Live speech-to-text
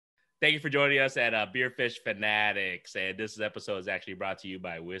Thank you for joining us at Beerfish Fanatics. And this episode is actually brought to you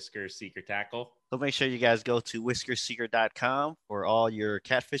by Whisker Seeker Tackle. So make sure you guys go to whiskerseeker.com for all your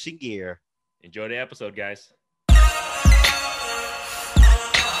catfishing gear. Enjoy the episode, guys.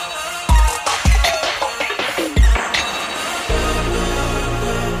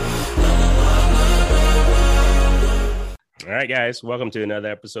 All right, guys. Welcome to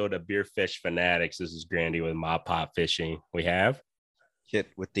another episode of Beerfish Fanatics. This is Grandy with MaPop Fishing. We have Kit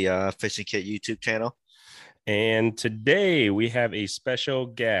with the Fishing Kit YouTube channel. And today we have a special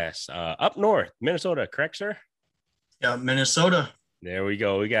guest up north, Minnesota, correct, sir? Yeah, Minnesota. There we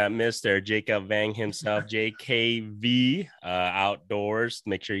go. We got Mr. Jacob Vang himself, JKV Outdoors.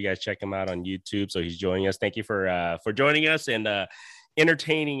 Make sure you guys check him out on YouTube. So he's joining us. Thank you for joining us and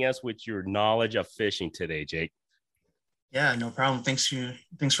entertaining us with your knowledge of fishing today, Jake. Yeah, no problem. Thanks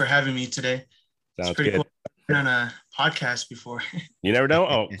for having me today. Sounds good. Cool. I've been on a podcast before. You never know.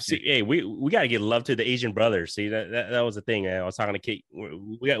 Oh, see, hey, we got to give love to the Asian brothers. See, that was the thing. I was talking to Kate.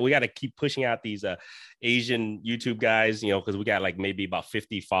 We got to keep pushing out these Asian YouTube guys, because we got like maybe about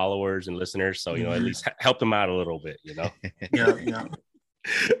 50 followers and listeners. So, at least help them out a little bit, Yeah.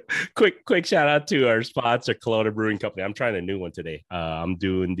 Quick shout out to our sponsor, Kelowna Brewing Company. I'm trying a new one today. I'm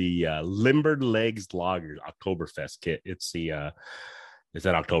doing the Limbered Legs Lager Oktoberfest kit. It's an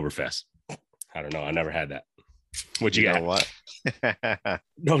Oktoberfest. I don't know. I never had that. What you got? Know what?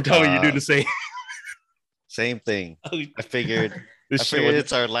 Don't tell me you do the same. Same thing. I figured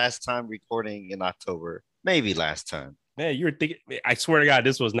it's our last time recording in October. Maybe last time. Man, you were thinking. I swear to God,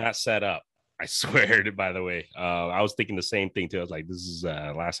 this was not set up. I swear to, by the way. I was thinking the same thing too. I was like, this is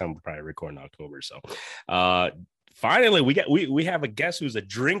last time we'll probably record in October. So finally we have a guest who's a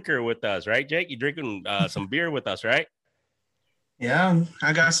drinker with us, right, Jake? You drinking some beer with us, right? Yeah,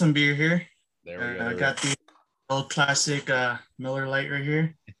 I got some beer here. There we go. I got the old classic Miller Lite right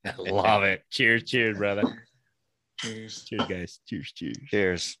here. I love it. Cheers, brother. Cheers. Cheers, guys.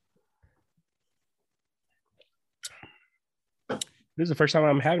 Cheers. This is the first time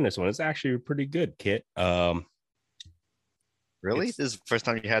I'm having this one. It's actually pretty good, Kit. Really? This is the first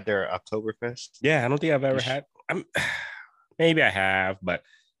time you had their Oktoberfest? Yeah, I don't think I've ever had. Maybe I have, but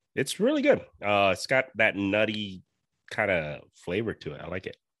it's really good. It's got that nutty kind of flavor to it. I like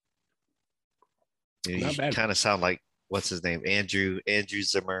it. You kind of sound like, what's his name? Andrew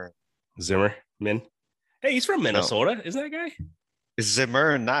Zimmerman. Hey, he's from Minnesota. No. Isn't that guy? It's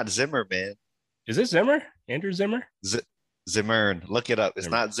Zimmerman, not Zimmerman. Is it Zimmer? Andrew Zimmer? Zimmerman. Look it up. It's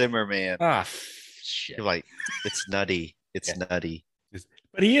not Zimmerman. Ah, shit. You're like, it's nutty. It's nutty.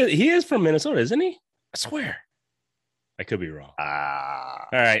 But he is from Minnesota, isn't he? I swear. I could be wrong. All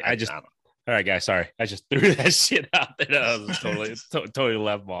right. All right, guys. Sorry, I just threw that shit out there. That was totally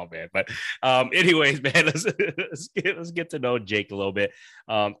left ball, man. But anyways, man, let's get to know Jake a little bit.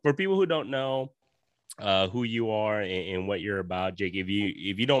 For people who don't know who you are and what you're about, Jake, if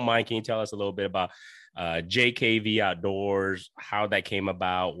you don't mind, can you tell us a little bit about JKV Outdoors, how that came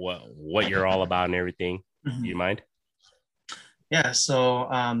about, what you're all about, and everything? Do you mind? Yeah. So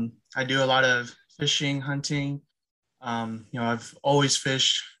I do a lot of fishing, hunting. I've always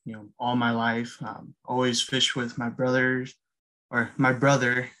fished, all my life. Always fished with my brother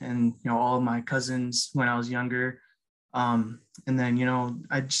and, all of my cousins when I was younger. And then,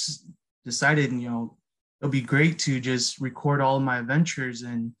 I just decided, it'll be great to just record all of my adventures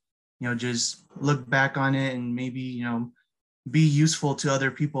and, just look back on it and maybe, be useful to other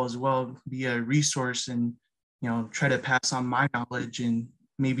people as well, be a resource and, try to pass on my knowledge and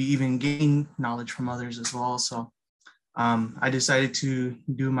maybe even gain knowledge from others as well. So I decided to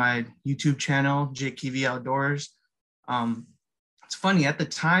do my YouTube channel, JKV Outdoors. It's funny, at the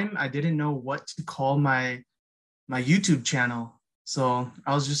time, I didn't know what to call my YouTube channel. So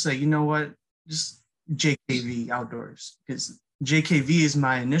I was just like, you know what, just JKV Outdoors, because JKV is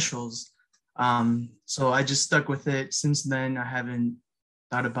my initials. So I just stuck with it. Since then, I haven't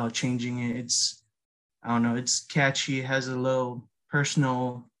thought about changing it. It's catchy. It has a little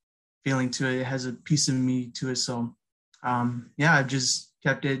personal feeling to it. It has a piece of me to it. So I've just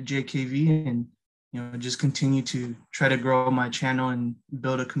kept it JKV and, just continue to try to grow my channel and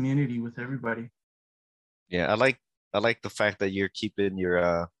build a community with everybody. Yeah, I like the fact that you're keeping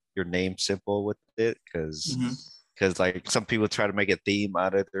your name simple with it, because like some people try to make a theme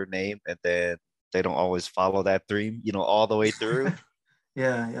out of their name and then they don't always follow that theme, all the way through.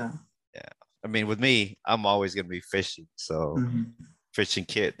 Yeah. I mean, with me, I'm always going to be fishing. So Fishing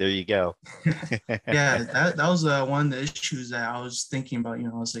Kit, there you go. Yeah, that was one of the issues that I was thinking about. I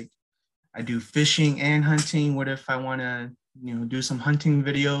was like, I do fishing and hunting. What if I want to, do some hunting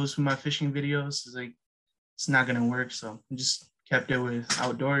videos with my fishing videos? It's like, it's not going to work. So I just kept it with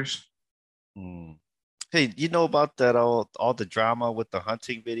outdoors. Mm. Hey, you know about that all the drama with the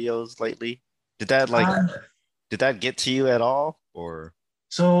hunting videos lately? Did that like Um, did that get to you at all? Or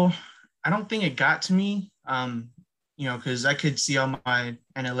so I don't think it got to me. Because I could see all my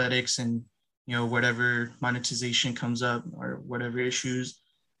analytics and whatever monetization comes up or whatever issues.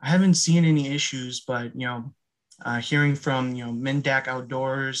 I haven't seen any issues, but hearing from Mendak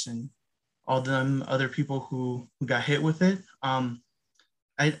Outdoors and all them other people who got hit with it.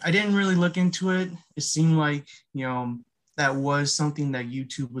 I didn't really look into it. It seemed like, that was something that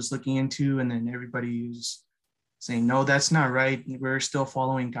YouTube was looking into, and then everybody was saying, no, that's not right. We're still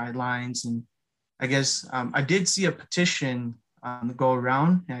following guidelines. And I guess I did see a petition go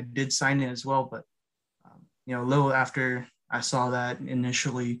around, and I did sign it as well. But, a little after I saw that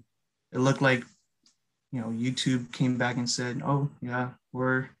initially, it looked like, YouTube came back and said, oh, yeah,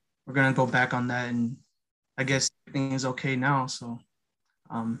 we're going to go back on that. And I guess everything is okay now. So,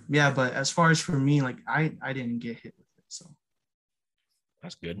 yeah, but as far as for me, like I didn't get hit with it. So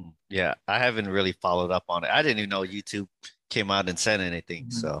That's good. yeah, I haven't really followed up on it. I didn't even know YouTube came out and said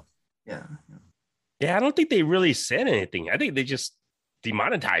anything. So yeah. Yeah, I don't think they really said anything. I think they just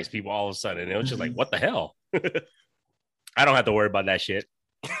demonetized people all of a sudden. It was just like, what the hell? I don't have to worry about that shit.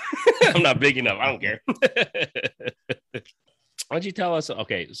 I'm not big enough. I don't care. Why don't you tell us?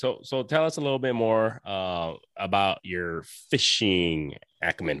 Okay, so tell us a little bit more about your fishing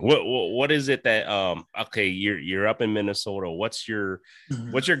acumen. What is it that okay, you're up in Minnesota. What's your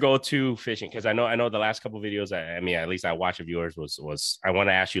go-to fishing? Because I know the last couple of videos, I mean, at least I watched of yours was I want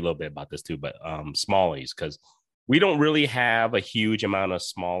to ask you a little bit about this too, but smallies, because we don't really have a huge amount of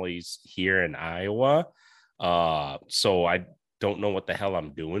smallies here in Iowa. So I don't know what the hell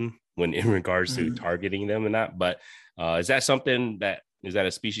I'm doing when in regards to targeting them and that, but is that something that is that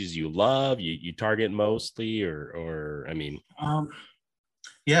a species you love, you target mostly, or I mean,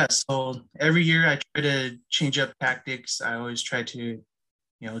 yeah, so every year I try to change up tactics. I always try to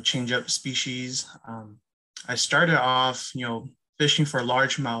change up species. I started off fishing for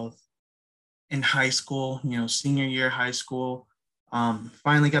largemouth in high school, senior year high school.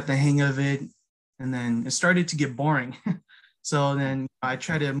 Finally got the hang of it, and then it started to get boring. So then I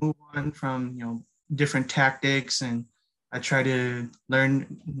try to move on from different tactics, and I try to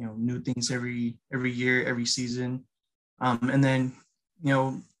learn new things every year, every season. And then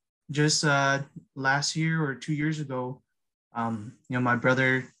just last year or 2 years ago, my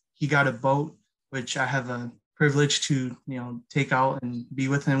brother, he got a boat, which I have a privilege to take out and be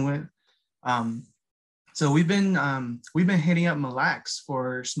with him with. So we've been hitting up Mille Lacs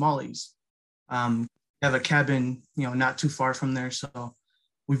for smallies. We have a cabin, not too far from there. So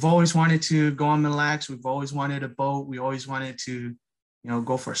we've always wanted to go on Mille Lacs. We've always wanted a boat. We always wanted to,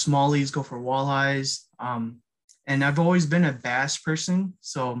 go for smallies, go for walleyes. And I've always been a bass person.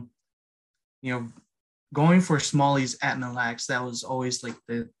 So, going for smallies at Mille Lacs, that was always like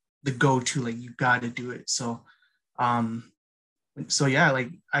the go-to, like you got to do it. So yeah, like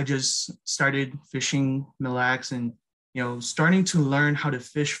I just started fishing Mille Lacs and, starting to learn how to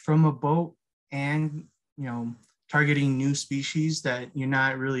fish from a boat and, targeting new species that you're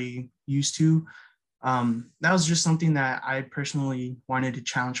not really used to. That was just something that I personally wanted to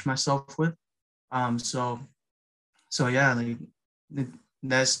challenge myself with. So yeah, like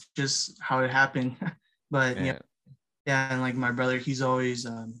that's just how it happened. But yeah, and like my brother, he's always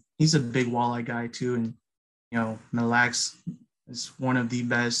he's a big walleye guy too, and Mille Lacs is one of the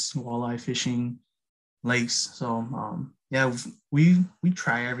best walleye fishing lakes. So yeah, we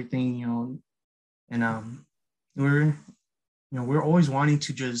try everything, and we're always wanting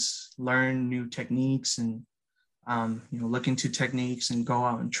to just learn new techniques and look into techniques and go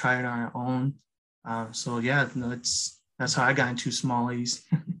out and try it on our own. So yeah, that's how I got into smallies.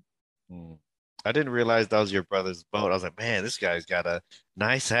 I didn't realize that was your brother's boat. I was like, man, this guy's got a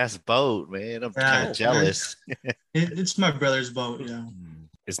nice ass boat, man. I'm kind of jealous. It's my brother's boat, yeah.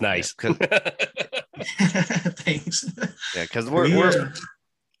 It's nice. Thanks. Yeah, because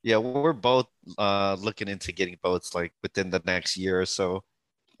we're both looking into getting boats like within the next year or so.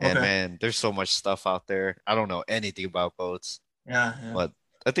 And man, there's so much stuff out there. I don't know anything about boats. Yeah. But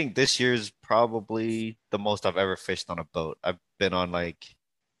I think this year's probably the most I've ever fished on a boat. I've been on like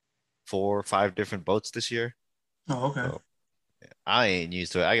 4 or 5 different boats this year. Oh, okay. So, I ain't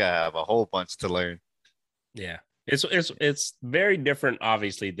used to it. I gotta have a whole bunch to learn. Yeah. It's very different,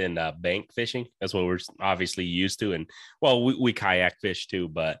 obviously, than bank fishing. That's what we're obviously used to. And well, we kayak fish too,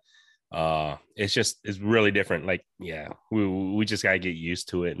 but it's really different. Like, yeah, we just gotta get used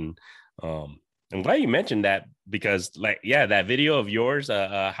to it. And I'm glad you mentioned that, because like, yeah, that video of yours,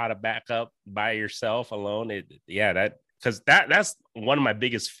 how to back up by yourself alone. because that's one of my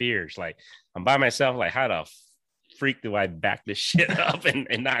biggest fears. Like I'm by myself, like how the freak do I back this shit up and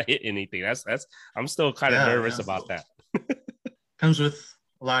not hit anything? That's I'm still kind of nervous about that. Comes with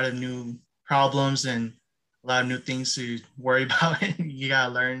a lot of new problems and a lot of new things to worry about. You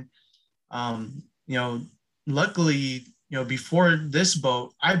gotta learn. You know, luckily, you know, before this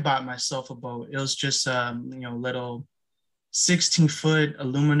boat, I bought myself a boat. It was just you know, little 16-foot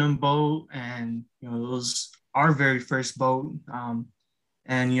aluminum boat, and you know, it was our very first boat.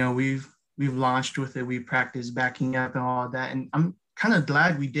 And you know, we've launched with it. We practiced backing up and all that, and I'm kind of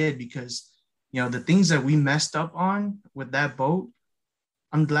glad we did, because you know, the things that we messed up on with that boat,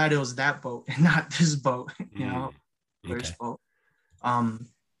 I'm glad it was that boat and not this boat. You know, first boat.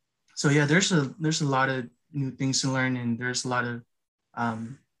 So yeah, there's a lot of new things to learn, and there's a lot of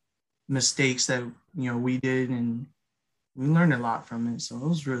mistakes that, you know, we did, and we learned a lot from it. So it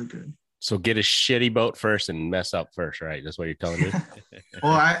was really good. So get a shitty boat first and mess up first, right? That's what you're telling me.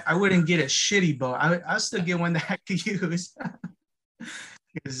 Well, I wouldn't get a shitty boat. I still get one that I could use.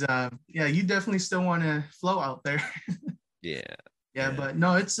 Because yeah, you definitely still want to flow out there. Yeah, but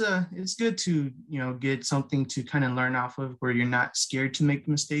no, it's good to, you know, get something to kind of learn off of, where you're not scared to make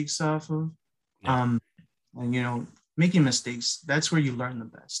mistakes off of. And you know, making mistakes, that's where you learn the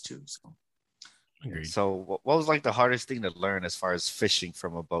best too. So agreed. So what was like the hardest thing to learn as far as fishing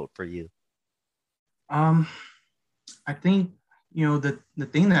from a boat for you? I think, you know, the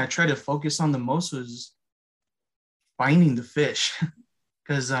thing that I tried to focus on the most was finding the fish.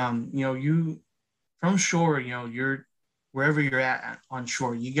 Because you know, you from shore, you know, you're wherever you're at on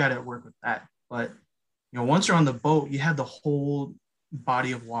shore, you got to work with that. But you know, once you're on the boat, you have the whole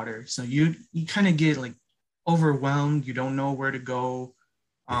body of water, so you kind of get like overwhelmed. You don't know where to go.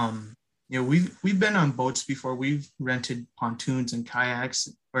 You know, we've been on boats before. We've rented pontoons and kayaks,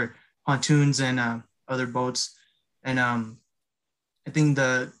 or pontoons and other boats. And I think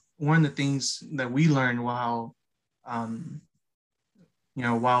one of the things that we learned while you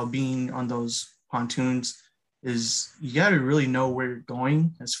know, while being on those pontoons, is you got to really know where you're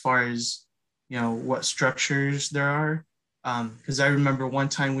going as far as, you know, what structures there are. Because I remember one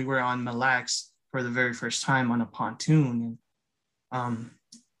time we were on Mille Lacs for the very first time on a pontoon, and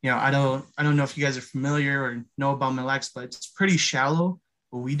you know, I don't know if you guys are familiar or know about Mille Lacs, but it's pretty shallow.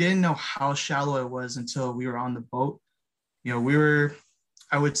 But we didn't know how shallow it was until we were on the boat. You know, we were,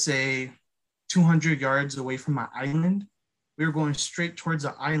 I would say, 200 yards away from my island. We were going straight towards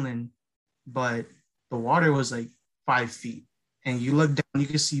the island, but the water was like 5 feet. And you look down, you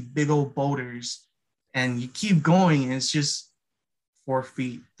can see big old boulders, and you keep going, and it's just 4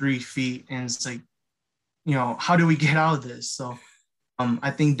 feet, 3 feet. And it's like, you know, how do we get out of this? So I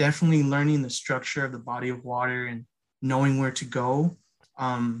think definitely learning the structure of the body of water and knowing where to go,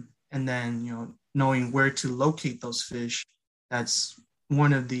 and then, you know, knowing where to locate those fish. That's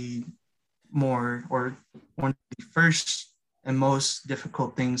one of the first and most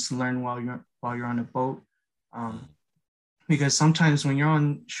difficult things to learn while you're on a boat. Because sometimes when you're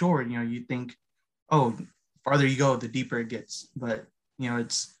on shore, you know, you think, oh, farther you go, the deeper it gets. But, you know,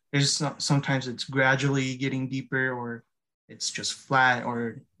 sometimes it's gradually getting deeper, or it's just flat,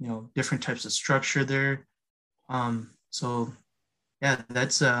 or, you know, different types of structure there. So yeah,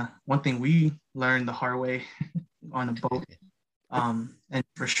 that's one thing we learned the hard way on a boat. And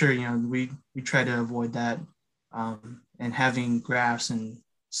for sure, you know, we try to avoid that. And having graphs and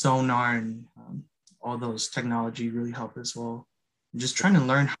sonar and all those technology really help as well. And just trying to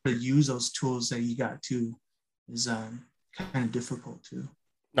learn how to use those tools that you got too is kind of difficult too.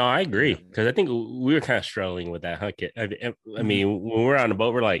 No, I agree, because I think we were kind of struggling with that, huh, kid? I mean, when we're on the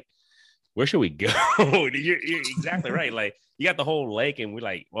boat, we're like, where should we go? You're exactly right. Like, you got the whole lake, and we're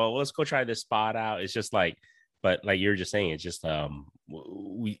like, well, let's go try this spot out. It's just like, but like you're just saying, it's just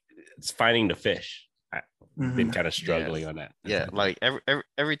it's finding the fish. I've been kind of struggling on that. Yeah, like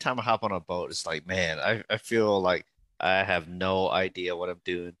every time I hop on a boat, it's like, man, I feel like I have no idea what I'm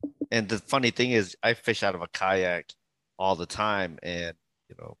doing. And the funny thing is, I fish out of a kayak all the time, and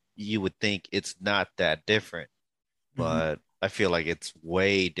you know, you would think it's not that different, but I feel like it's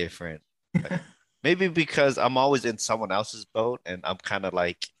way different. Maybe because I'm always in someone else's boat, and I'm kind of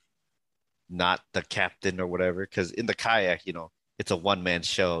like not the captain or whatever. Because in the kayak, you know, it's a one-man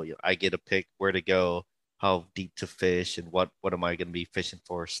show. You know, I get to pick where to go, how deep to fish, and what am I going to be fishing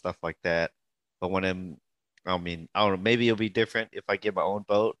for, stuff like that. But I mean, I don't know, maybe it'll be different if I get my own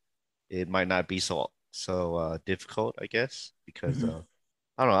boat. It might not be so difficult, I guess, because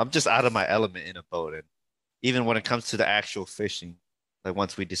I don't know, I'm just out of my element in a boat. And even when it comes to the actual fishing, like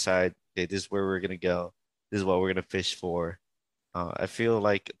once we decide, okay, this is where we're gonna go, this is what we're gonna fish for. I feel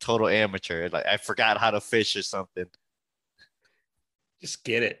like a total amateur. Like I forgot how to fish or something. Just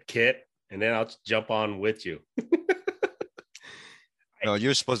get it, Kit, and then I'll jump on with you. No,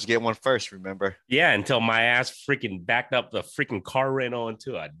 you're supposed to get one first, remember? Yeah, until my ass freaking backed up the freaking car rental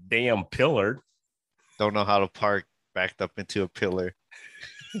into a damn pillar. Don't know how to park backed up into a pillar.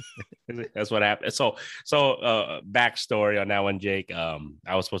 That's what happened. So backstory on that one, Jake.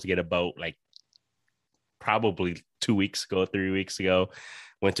 I was supposed to get a boat like probably 2 weeks ago, 3 weeks ago.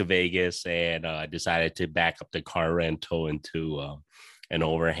 Went to Vegas and decided to back up the car rental into an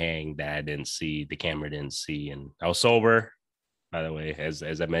overhang that I didn't see, the camera didn't see, and I was sober, by the way, as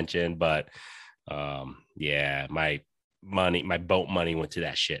I mentioned. But yeah, my boat money went to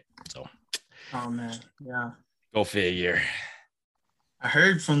that shit. So, Oh man, yeah. Go figure. I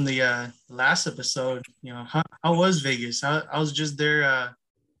heard from the last episode. How was Vegas? I was just there. I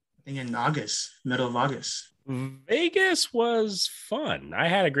think in August, middle of August. Vegas was fun. I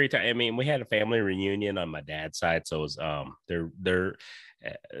had a great time. I mean, we had a family reunion on my dad's side, so it was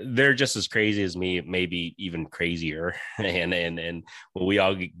they're just as crazy as me, maybe even crazier. And when we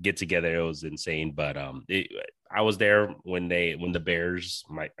all get together, it was insane. But I was there when the Bears,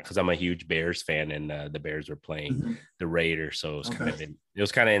 because I'm a huge Bears fan, and the Bears were playing the Raiders, so it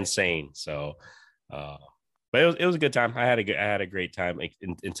was kind of insane. So. But it was a good time. I had a great time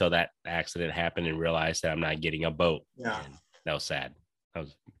until that accident happened and realized that I'm not getting a boat. Yeah, and that was sad. I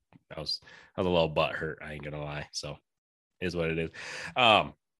was a little butthurt. I ain't gonna lie. So, is what it is.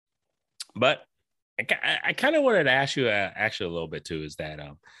 But I kind of wanted to ask you actually a little bit too. Is that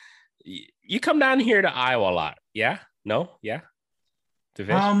you come down here to Iowa a lot? Yeah? No? Yeah? To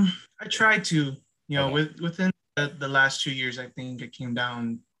fish? I tried to. Okay. Within the last 2 years, I think I came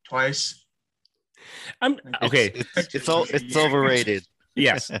down twice. I'm okay. It's overrated.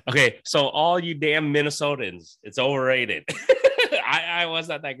 Yes. Okay. So all you damn Minnesotans, it's overrated. I was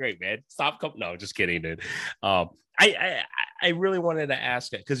not that great, man. No, just kidding, dude. I really wanted to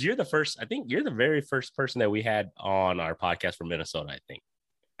ask it because you're the first. I think you're the very first person that we had on our podcast from Minnesota. I think.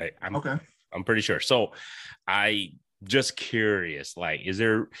 I'm pretty sure. So I just curious, like,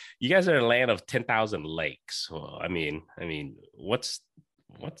 you guys are a land of 10,000 lakes. Well, I mean, what's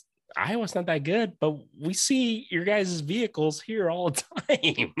Iowa's not that good, but we see your guys' vehicles here all the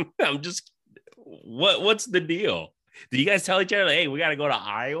time. I'm just, what's the deal? Do you guys tell each other, hey, we got to go to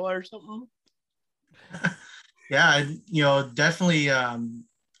Iowa or something? Yeah, definitely.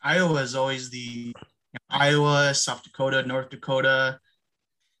 Iowa is always Iowa, South Dakota, North Dakota,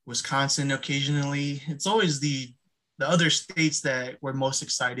 Wisconsin. Occasionally, it's always the other states that we're most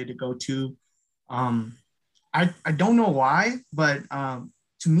excited to go to. I don't know why, but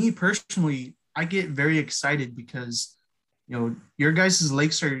to me personally, I get very excited because, your guys'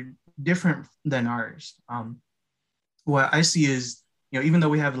 lakes are different than ours. What I see is, even though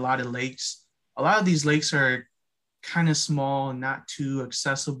we have a lot of lakes, a lot of these lakes are kind of small, not too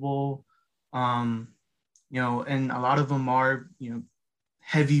accessible. And a lot of them are,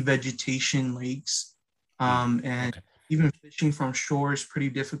 heavy vegetation lakes. And even fishing from shore is pretty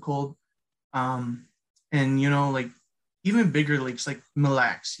difficult. And, like, even bigger lakes like Mille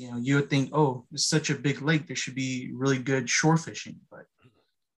Lacs, you would think, oh, it's such a big lake, there should be really good shore fishing. But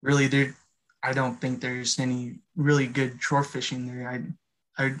really, I don't think there's any really good shore fishing there.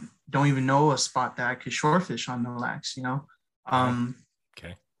 I don't even know a spot that I could shore fish on Mille Lacs,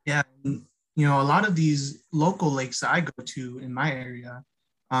 Okay. Yeah, a lot of these local lakes that I go to in my area,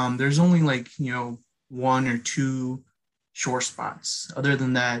 there's only like, one or two shore spots. Other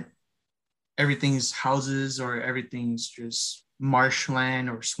than that, everything's houses or everything's just marshland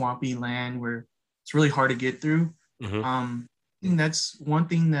or swampy land where it's really hard to get through. I think that's one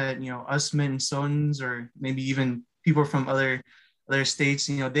thing that, us Minnesotans or maybe even people from other states,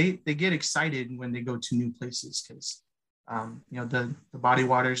 they get excited when they go to new places because, the body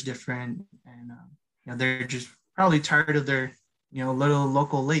water is different and, they're just probably tired of their, little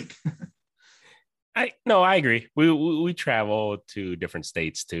local lake. I agree. We travel to different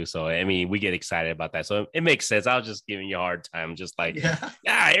states too, so I mean we get excited about that. So it makes sense. I was just giving you a hard time, just like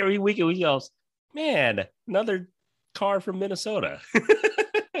every weekend we go, man, another car from Minnesota.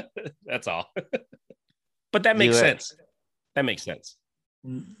 That's all. But that makes sense. That makes sense.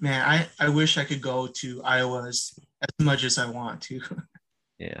 Man, I wish I could go to Iowa as much as I want to.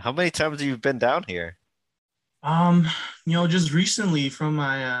 Yeah. How many times have you been down here? Just recently from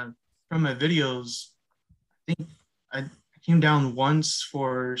my videos, I think I came down once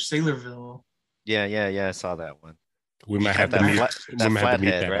for Sailorville. Yeah, I saw that one. We might have to mute that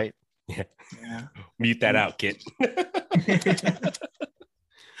flathead, right? Yeah. Mute that out, kid.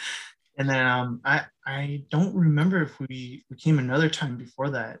 And then I don't remember if we came another time before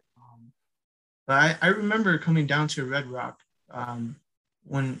that. But I remember coming down to Red Rock.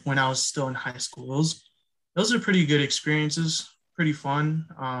 when I was still in high school. Those are pretty good experiences, pretty fun.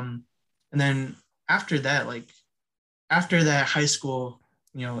 And then after that, like after that high school,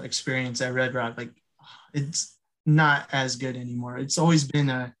 experience at Red Rock, like it's not as good anymore. It's always been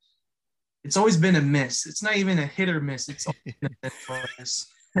a miss. It's not even a hit or miss. It's always been a hit or miss.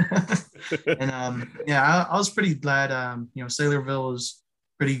 And yeah, I was pretty glad. Sailorville was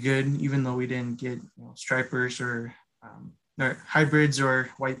pretty good, even though we didn't get stripers or hybrids or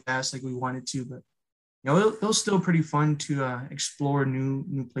white bass like we wanted to. But it was still pretty fun to explore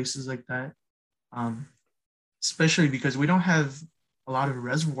new places like that. Especially because we don't have a lot of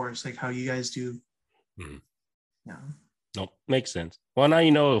reservoirs like how you guys do. Mhm. Yeah. No, makes sense. Well, now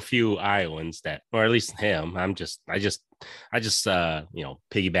you know a few Iowans that, or at least him. I just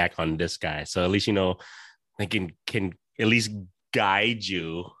piggyback on this guy. So at least they can at least guide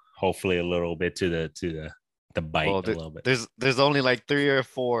you, hopefully a little bit to the bite Well, a little bit. there's only like 3 or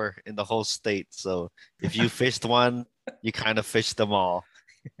 4 in the whole state. So if you fished one, you kind of fished them all.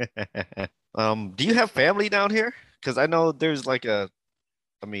 Do you have family down here? Because I know there's like the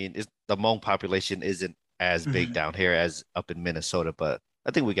Hmong population isn't as big down here as up in Minnesota, but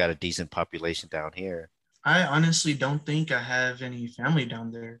I think we got a decent population down here. I honestly don't think I have any family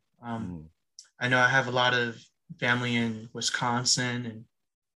down there. I know I have a lot of family in Wisconsin and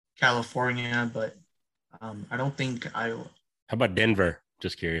California, but I don't think Iowa. How about Denver?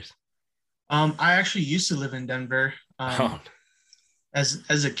 Just curious. I actually used to live in Denver. Oh,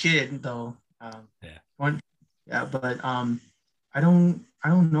 As a kid though. yeah. But I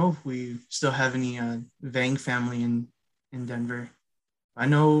don't know if we still have any Vang family in Denver. I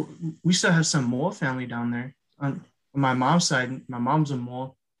know we still have some Mole family down there. On my mom's side, my mom's a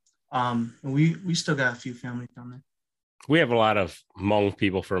Mole. And we still got a few families down there. We have a lot of Hmong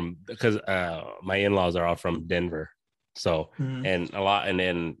people because my in-laws are all from Denver. So, and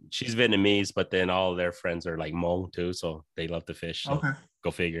then she's Vietnamese, but then all of their friends are like Hmong too. So they love to fish. So Okay.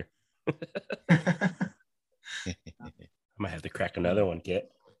 Go figure. I might have to crack another one,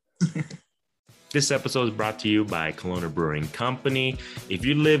 Kit. This episode is brought to you by Kelowna Brewing Company. If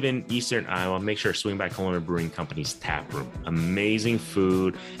you live in Eastern Iowa, make sure to swing by Kelowna Brewing Company's tap room. Amazing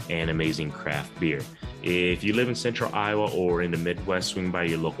food and amazing craft beer. If you live in Central Iowa or in the Midwest, swing by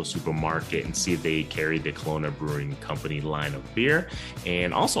your local supermarket and see if they carry the Kelowna Brewing Company line of beer.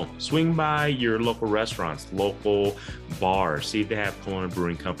 And also swing by your local restaurants, local bars, see if they have Kelowna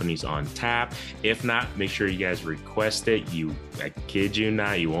Brewing Companies on tap. If not, make sure you guys request it. I kid you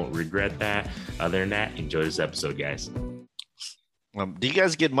not, you won't regret that. Other than that, enjoy this episode, guys. Do you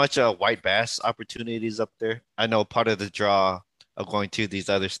guys get much white bass opportunities up there? I know part of the draw of going to these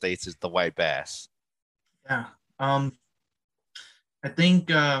other states is the white bass. Yeah. I think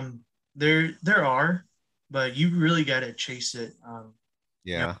there are, but you really got to chase it.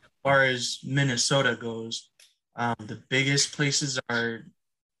 Yeah. As far as Minnesota goes, the biggest places are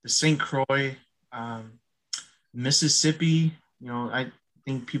the St. Croix, Mississippi. I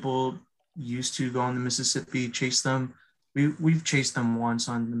think people used to go on the Mississippi, chase them. We've chased them once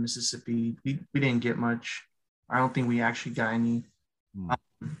on the Mississippi. We didn't get much. I don't think we actually got any.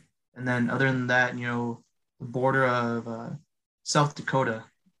 And then other than that, the border of South Dakota.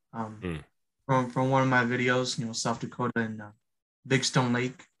 From one of my videos, South Dakota and Big Stone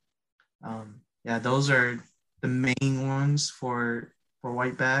Lake. Those are the main ones for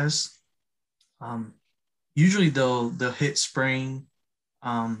white bass. Usually they'll hit spring,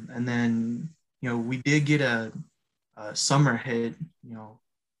 and then we did get a summer hit,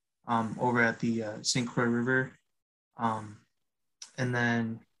 over at the St. Croix River, and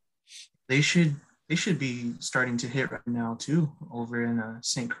then they should be starting to hit right now too over in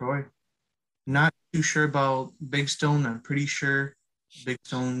St. Croix. Not too sure about Big Stone. I'm pretty sure Big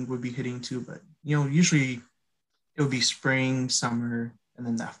Stone would be hitting too, but usually it would be spring, summer, and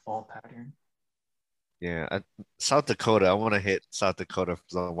then that fall pattern. Yeah, South Dakota. I want to hit South Dakota for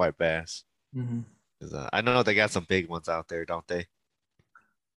some white bass. I know they got some big ones out there, don't they?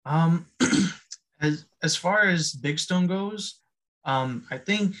 As far as Big Stone goes, I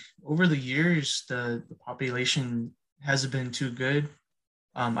think over the years the population hasn't been too good.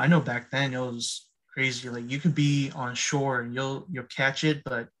 I know back then it was crazy. Like you could be on shore and you'll catch it,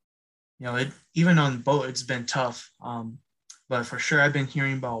 but it even on boat it's been tough. But for sure I've been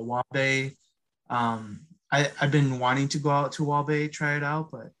hearing about Wabe. I've been wanting to go out to Wabe, try it out,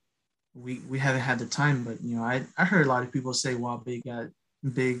 but we haven't had the time. But I heard a lot of people say Wabe got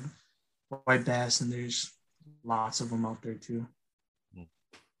big white bass, and there's lots of them out there too.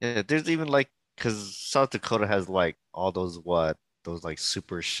 Yeah, there's even because South Dakota has all those like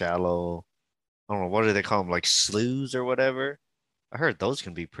super shallow, I don't know, what do they call them, like sloughs or whatever? I heard those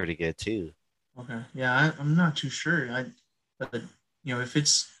can be pretty good too. Okay. Yeah, I'm not too sure. But if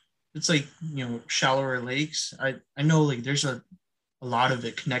it's like shallower lakes, I know like there's a lot of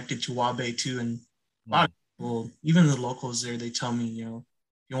it connected to Wabe too, and a lot of people, even the locals there, they tell me, if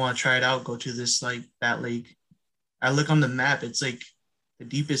you want to try it out, go to this like that lake. I look on the map, it's like the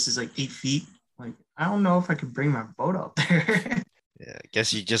deepest is like 8 feet. Like I don't know if I could bring my boat out there. Yeah, I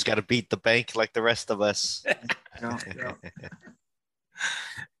guess you just got to beat the bank like the rest of us. Yeah, yeah.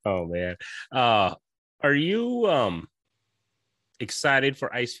 Oh man. Are you excited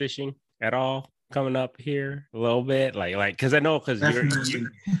for ice fishing at all coming up here a little bit? Like because I know because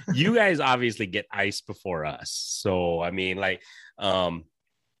you guys obviously get ice before us. So I mean, like,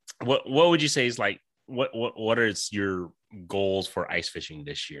 what would you say is like what is your goals for ice fishing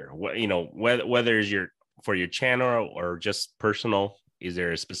this year? What whether it's your for your channel or just personal, is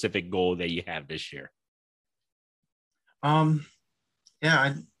there a specific goal that you have this year? Um,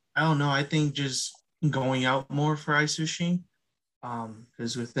 yeah, I don't know. I think just going out more for ice fishing.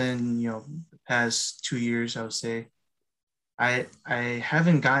 Because within the past 2 years, I would say I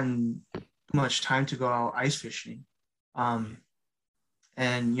haven't gotten much time to go out ice fishing. Um,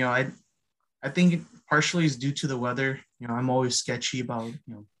 and I think it partially is due to the weather. I'm always sketchy about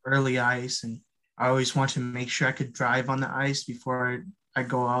early ice, and I always want to make sure I could drive on the ice before I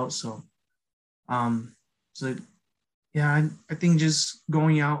go out. Um, so yeah, I think just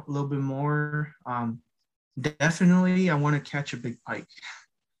going out a little bit more. Definitely, I want to catch a big pike.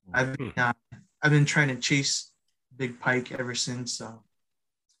 I've been trying to chase big pike ever since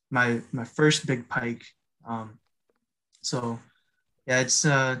my first big pike. So yeah, it's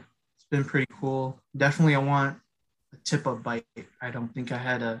been pretty cool. Definitely, I want a tip up bite. I don't think I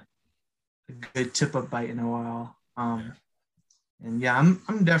had a good tip up bite in a while. And yeah,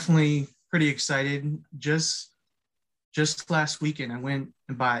 I'm definitely pretty excited. Just last weekend, I went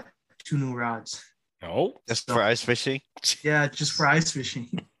and bought 2 new rods. Oh, just for ice fishing? Yeah, just for ice fishing.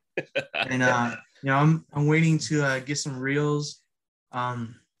 And I'm waiting to get some reels.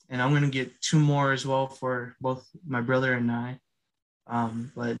 And I'm gonna get 2 more as well for both my brother and I.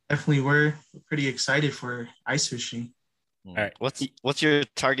 But definitely we're pretty excited for ice fishing. all right. What's your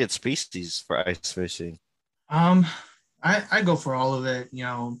target species for ice fishing? I go for all of it,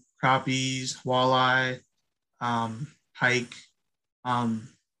 crappies, walleye, pike.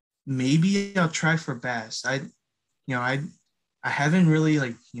 Maybe I'll try for bass. I haven't really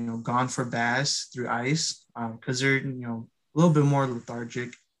like gone for bass through ice because they're a little bit more lethargic,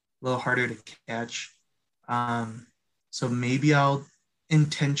 a little harder to catch. So maybe I'll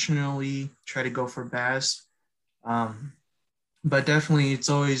intentionally try to go for bass. But definitely it's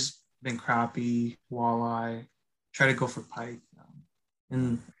always been crappie, walleye. Try to go for pike.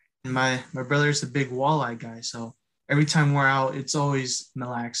 And my brother's a big walleye guy, so every time we're out, it's always Mille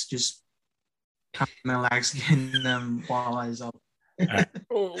Lacs, just Mille Lacs getting them walleyes up.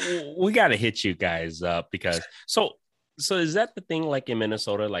 We got to hit you guys up because so is that the thing like in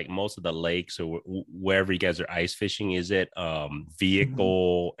Minnesota, like most of the lakes or wherever you guys are ice fishing, is it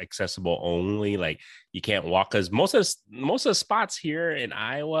vehicle accessible only? Like you can't walk, because most of the spots here in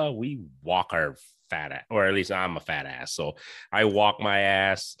Iowa, we walk our fat ass, or at least I'm a fat ass. So I walk my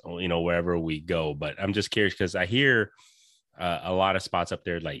ass, wherever we go. But I'm just curious because I hear a lot of spots up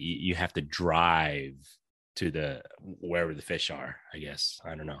there, like you have to drive to the wherever the fish are, I guess.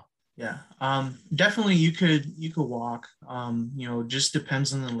 I don't know. Yeah. Definitely you could walk. Just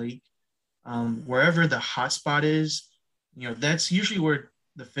depends on the lake. Wherever the hot spot is, that's usually where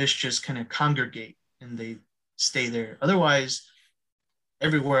the fish just kind of congregate and they stay there. Otherwise,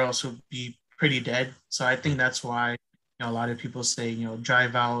 everywhere else will be pretty dead. So I think that's why a lot of people say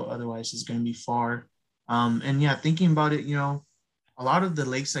drive out, otherwise it's going to be far. And yeah, thinking about it, a lot of the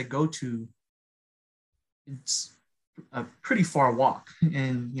lakes I go to, it's a pretty far walk,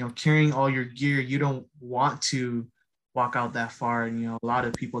 and carrying all your gear, you don't want to walk out that far. And a lot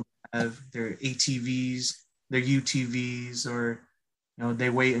of people have their ATVs, their UTVs, or they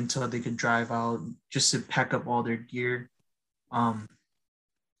wait until they could drive out just to pack up all their gear.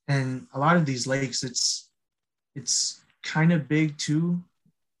 And a lot of these lakes, it's kind of big too,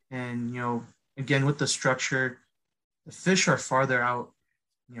 and again with the structure, the fish are farther out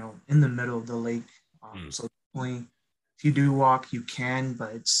in the middle of the lake. So definitely, if you do walk, you can,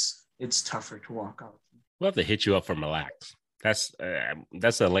 but it's tougher to walk out. We'll have to hit you up for Mille Lacs. That's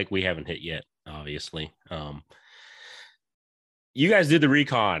a lake we haven't hit yet, obviously. You guys do the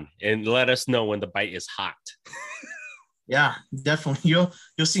recon and let us know when the bite is hot. Yeah, definitely.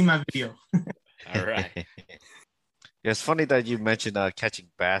 You'll see my video. All right. Yeah, it's funny that you mentioned catching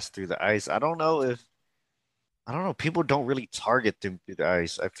bass through the ice. I don't know I don't know. People don't really target them through the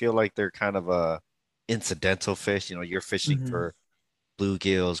ice. I feel like they're kind of a incidental fish. You know, you're fishing Hmm. for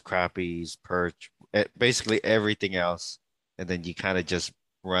bluegills, crappies, perch, basically everything else, and then you kind of just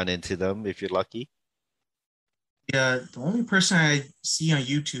run into them if you're lucky. Yeah, the only person I see on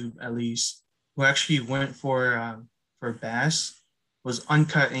YouTube, at least, who actually went for bass was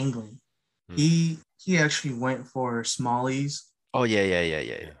Uncut Angling. Hmm. He actually went for smallies. Oh yeah.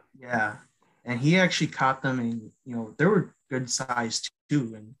 Yeah. Yeah, and he actually caught them, and they were good size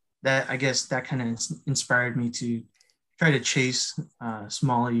too. And that, I guess, that kind of inspired me to try to chase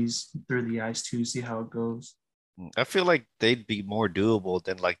smallies through the ice too, see how it goes. I feel like they'd be more doable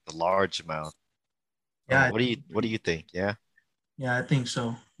than like the large amount. Yeah, What do you think? Yeah. yeah, I think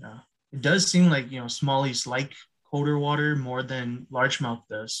so. Yeah, it does seem like smallies like colder water more than largemouth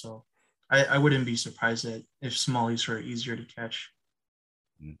does. So I wouldn't be surprised that if smallies were easier to catch.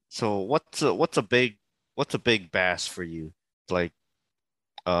 So what's a big bass for you? Like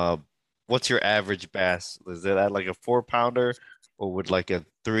uh what's your average bass? Is it at like a 4 pounder or would like a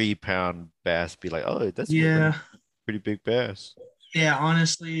 3 pound bass be like, oh, that's a Yeah, pretty big bass? yeah.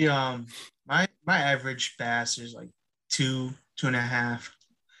 Honestly, my average bass is like two and a half.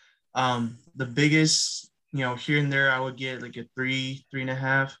 The biggest, here and there, I would get like a three and a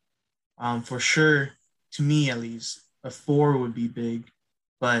half. For sure, to me at least, a four would be big,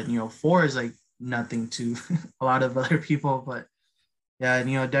 but four is like nothing to a lot of other people. But yeah,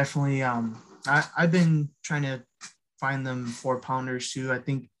 definitely. I've been trying to find them 4 pounders too. I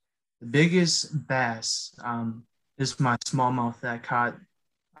think the biggest bass is my smallmouth that I caught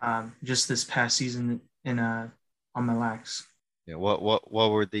just this past season in on my lax. Yeah, what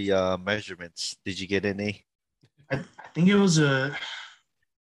were the measurements? Did you get any? I think it was if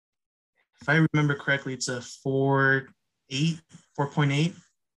I remember correctly, it's a 4.8, 4.8.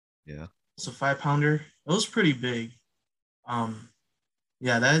 Yeah. It's a 5 pounder. It was pretty big. Um,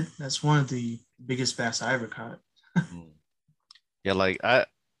 yeah, that's one of the biggest bass I ever caught. Mm. Yeah, like I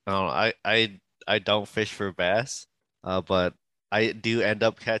don't know, I don't fish for bass, but I do end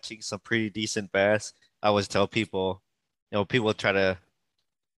up catching some pretty decent bass. I always tell people, people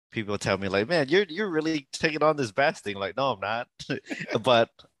tell me like, man, you're really taking on this bass thing. Like, no, I'm not. But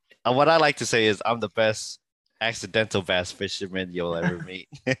what I like to say is I'm the best accidental bass fisherman you'll ever meet.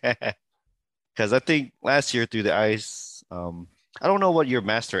 Because I think last year through the ice, I don't know what your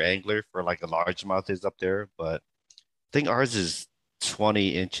master angler for like a largemouth is up there, but I think ours is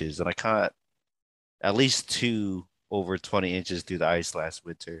 20 inches, and I caught at least two over 20 inches through the ice last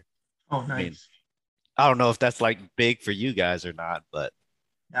winter. Oh, I mean, nice. I don't know if that's like big for you guys or not, but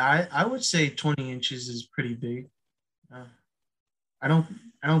Yeah, I would say 20 inches is pretty big. Uh, I don't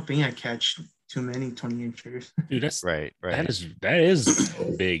I don't think I catch too many 20 inchers. Dude, right, that right. is that is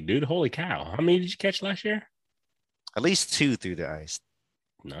big, dude. Holy cow. How many did you catch last year? At least two through the ice,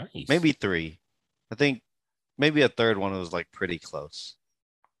 Nice. maybe three. I think maybe a third one was like pretty close.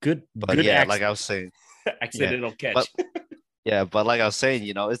 Good But good yeah, like I was saying, yeah, accidental but catch. yeah, but like I was saying,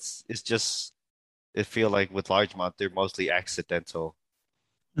 it's just it feel like with largemouth they're mostly accidental.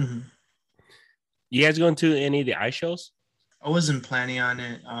 Mhm. You guys going to any of the ice shows? I wasn't planning on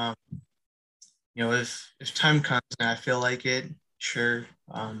it. If time comes and I feel like it, sure.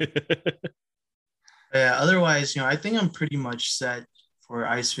 Yeah, otherwise, I think I'm pretty much set for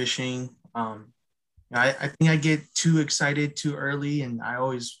ice fishing. I think I get too excited too early, and I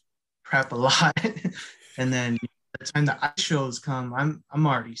always prep a lot. And then by the time the ice shows come, I'm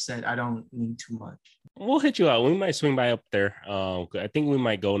already set. I don't need too much. We'll hit you out. We might swing by up there. I think we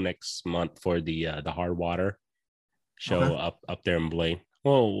might go next month for the hard water show Okay. up there in Blaine.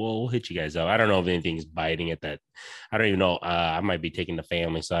 Well, we'll hit you guys up. I don't know if anything's biting at that. I don't even know. I might be taking the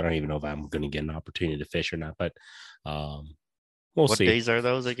family, so I don't even know if I'm going to get an opportunity to fish or not. But um, we'll What see. days are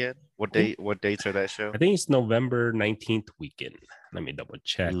those again? What dates are that I show? think it's November 19th weekend. Let me double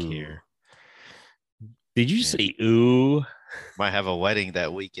check Ooh, here. Did you man. say ooh? Might have a wedding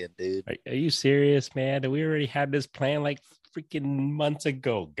that weekend, dude. Are you serious, man? We already had this plan like freaking months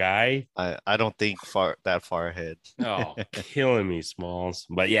ago, guy. I don't think far ahead. Oh, killing me, Smalls.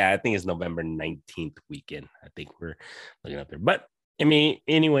 But yeah, I think it's November 19th weekend. I think we're looking up there. But I mean,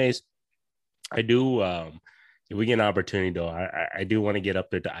 anyways, I do if we get an opportunity though, I do want to get up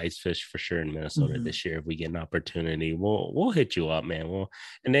there to ice fish for sure in Minnesota Mhm. this year. If we get an opportunity, we'll hit you up, man. We'll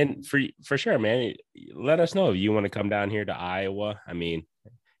and then for sure, man, let us know if you want to come down here to Iowa. I mean,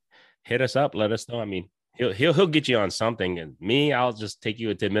 hit us up, let us know. I mean, he'll get you on something. And me, I'll just take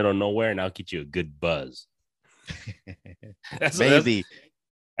you to the middle of nowhere and I'll get you a good buzz. That's that's Maybe,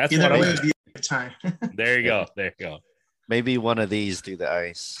 that's what Either I'm way, maybe, it'd be a good time. there you yeah, go. There you go. maybe one of these through the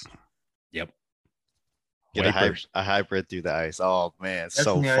ice. Yep. Get a hybrid through the ice. Oh man, it's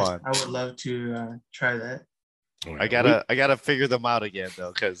so Definitely, fun. I would love to try that. I gotta figure them out again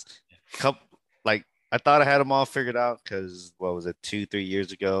though, because like I thought I had them all figured out because what was it, 2-3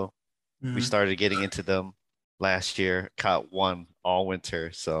 years ago? We Mhm. started getting into them last year, caught one all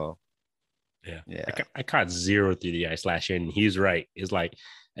winter. So Yeah. yeah. I caught zero through the ice last year, and he's right. It's like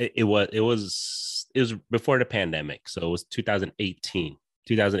it was before the pandemic, so it was 2018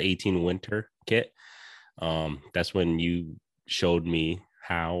 winter kit. That's when you showed me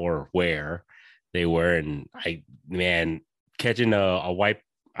how or where they were, and man, catching a white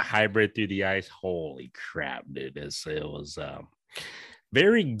hybrid through the ice, holy crap, dude! It was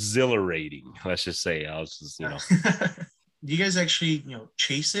very exhilarating. Let's just say I was just Do you guys actually,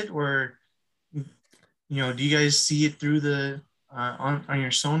 chase it, or do you guys see it through the on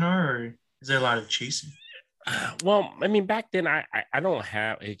your sonar, or is there a lot of chasing? Well, I mean, back then I don't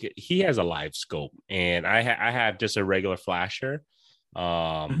have. He has a live scope, and I have just a regular flasher,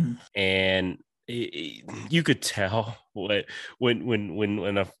 Mhm. and you could tell when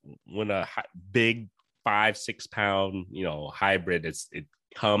a big 5-6 pound hybrid it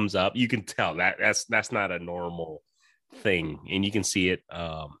comes up. You can tell that's not a normal thing, and you can see it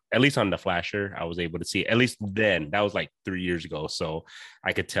at least on the flasher. I was able to see it, at least then. That was like 3 years ago, so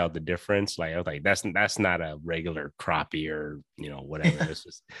I could tell the difference. Like I was like, that's not a regular crappie or whatever. It's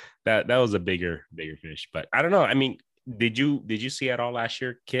just that was a bigger fish. But I don't know, I mean, did you see it all last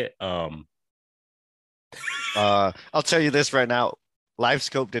year, Kit? I'll tell you this right now. Live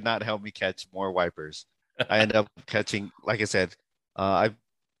scope did not help me catch more wipers. I ended up catching, like I said, I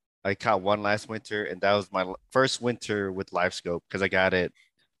caught one last winter, and that was my first winter with live scope because I got it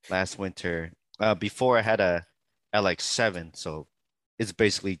last winter. Before I had a LX7, so it's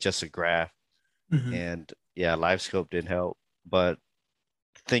basically just a graph. Mhm. And yeah, live scope didn't help. But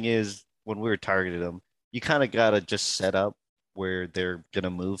the thing is, when we were targeting them, you kind of gotta just set up where they're gonna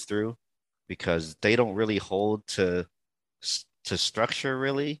move through because they don't really hold to structure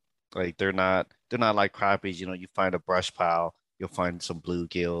really. Like they're not like crappies. You find a brush pile, you'll find some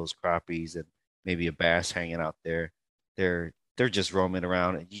bluegills, crappies, and maybe a bass hanging out there. They're just roaming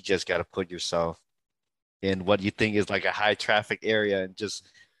around, and you just got to put yourself in what you think is like a high traffic area and just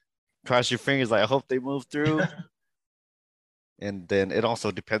cross your fingers. Like I hope they move through. And then it also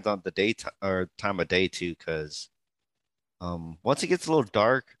depends on the day or time of day too, because once it gets a little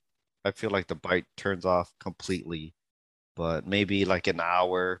dark, I feel like the bite turns off completely. But maybe like an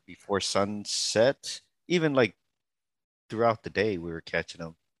hour before sunset, even like throughout the day, we were catching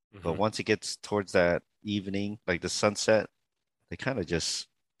them. But Mhm. once it gets towards that evening, like the sunset, they kind of just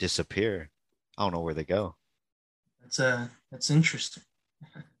disappear. I don't know where they go. That's interesting.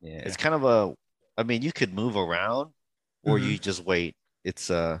 Yeah, it's Yeah. kind of I mean, you could move around or Hmm. you just wait. It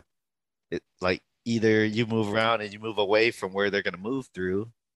like either you move around and you move away from where they're gonna move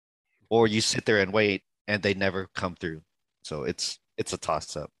through, or you sit there and wait and they never come through. So it's a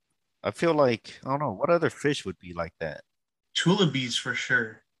toss up. I feel like I don't know what other fish would be like that. Tulipies for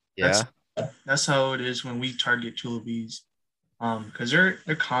sure. That's Yeah. that's how it is when we target tulipies. Because they're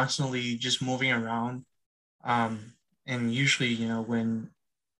constantly just moving around. And usually, when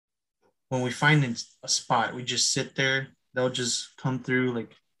we find a spot, we just sit there. They'll just come through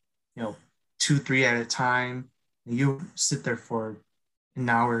like, you know, two, three at a time. And you sit there for an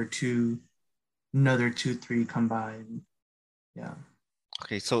hour or two, another two, three come by. And yeah.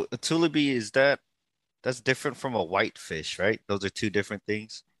 Okay, so a tulipy that's different from a whitefish, right? Those are two different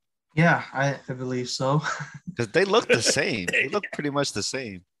things. Yeah, I believe so. Because they look the same. They look pretty much the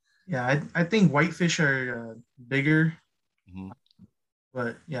same. Yeah, I think whitefish are bigger, Mhm.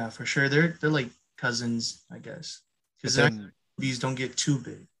 but yeah, for sure they're like cousins, I guess, And because then these don't get too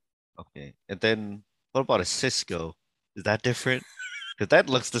big. okay, and then what about a Cisco? Is that different? Because that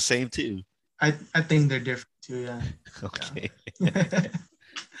looks the same too. I think they're different too. Yeah, Okay. yeah.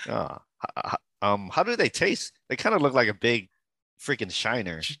 Ah, how do they taste? They kind of look like a big freaking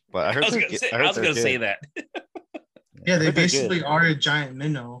shiner, but I I heard was gonna say I I heard was they're gonna say good. that. Yeah, I they heard they're good. basically are a giant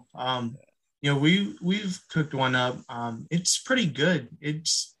minnow. We've cooked one up. It's pretty good.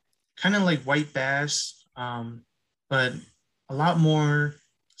 It's kind of like white bass, but a lot more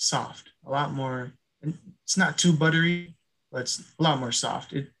soft. A lot more. It's not too buttery, but it's a lot more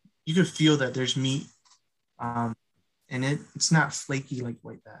soft. You could feel that there's meat, um, and it's not flaky like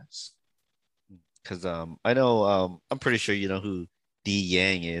white bass. Because I know I'm pretty sure you know who D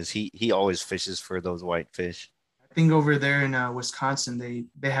Yang is. He always fishes for those whitefish. I think over there in Wisconsin,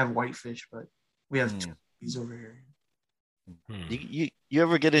 they have whitefish, but we have Hmm. these over here. Hmm. You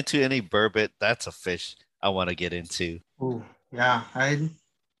ever get into any burbot? That's a fish I want to get into. Oh yeah,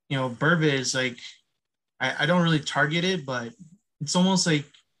 burbot is like I don't really target it, but it's almost like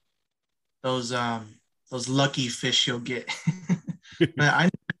those lucky fish you'll get. But I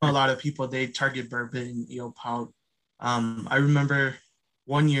know a lot of people, they target burbot and eel pout. I remember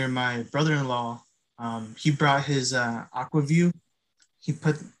one year my brother-in-law, he brought his aqua-view. He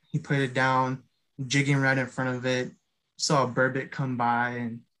put it down, jigging right in front of it. Saw a burbot come by,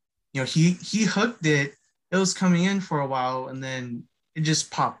 and he hooked it. It was coming in for a while, and then it just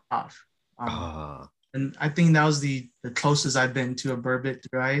popped off. And I think that was the closest I've been to a burbot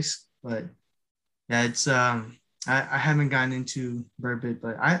through ice. But yeah, it's I haven't gotten into burbot,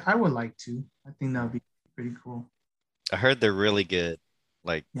 but I would like to. I think that would be pretty cool. I heard they're really good,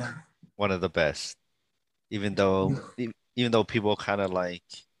 like Yeah. one of the best. Even though people kind of like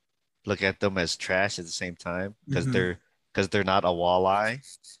look at them as trash at the same time because they're not a walleye.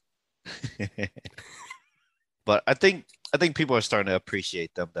 But I think people are starting to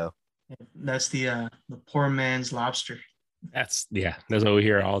appreciate them though. That's the poor man's lobster. That's what we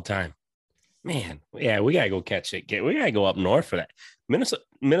hear all the time. Man, yeah, we gotta go catch it. We gotta go up north for that.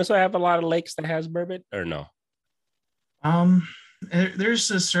 Minnesota have a lot of lakes that has burbot or no?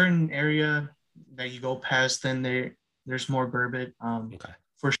 There's a certain area that you go past, then there's more burbot. Okay.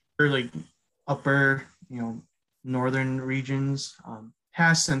 For sure, like upper, northern regions,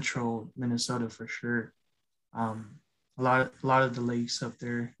 past central Minnesota for sure. A lot of the lakes up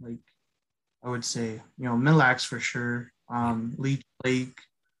there, like I would say, Mille Lacs for sure, Leech Lake.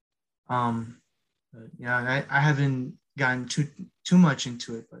 But yeah, I haven't gotten too much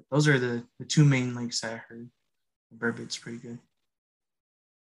into it, but those are the two main lakes I heard. Burbot's pretty good.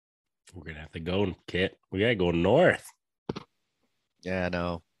 We're gonna have to go, Kit. We gotta go north. Yeah, I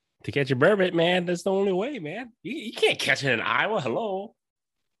know. To catch a burbot, man, that's the only way, man. You can't catch it in Iowa. Hello.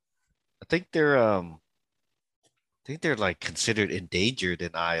 I think they're like considered endangered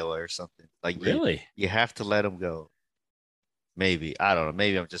in Iowa or something. Like really, you have to let them go. Maybe I don't know.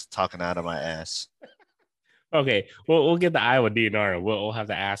 Maybe I'm just talking out of my ass. Okay, well, we'll get the Iowa DNR and we'll have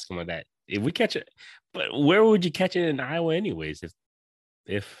to ask them on that. If we catch it, but where would you catch it in Iowa, anyways?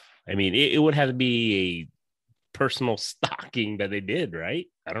 If I mean, it would have to be a personal stocking that they did, right?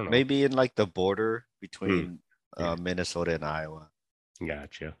 I don't know. Maybe in like the border between Minnesota and Iowa.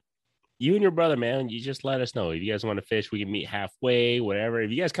 Gotcha. You and your brother, man, you just let us know. If you guys want to fish, we can meet halfway, whatever. If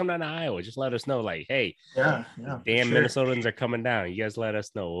you guys come down to Iowa, just let us know. Like, hey, damn sure. Minnesotans are coming down. You guys let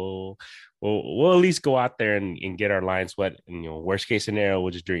us know. We'll at least go out there and get our lines wet. And worst case scenario, we'll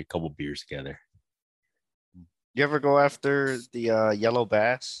just drink a couple beers together. You ever go after the yellow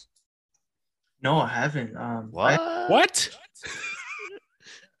bass? No, I haven't. What?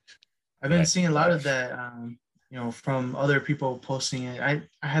 I've been seeing a lot of that. From other people posting it. I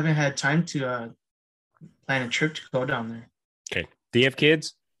haven't had time to plan a trip to go down there. Okay. Do you have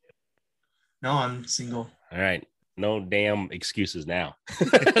kids? No, I'm single. All right. No damn excuses now.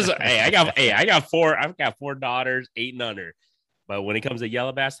 So, I got four. I've got 4 daughters, 8 and under. But when it comes to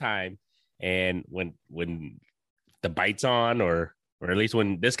yellow bass time, and when the bite's on, or at least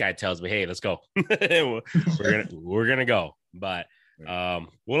when this guy tells me, hey, let's go, we're gonna go. But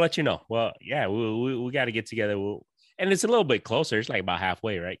we'll let you know. Well, yeah, we got to get together. And it's a little bit closer. It's like about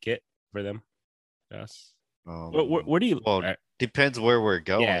halfway, right, Kit, for them? Yes. Where do you? Well, depends where we're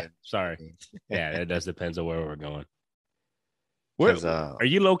going. Yeah, sorry. Yeah, it does depends on where we're going. Where are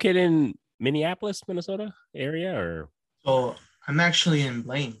you located in Minneapolis, Minnesota area, or? So I'm actually in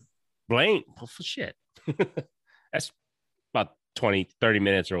Blaine. Blaine? Oh, shit. That's about 20-30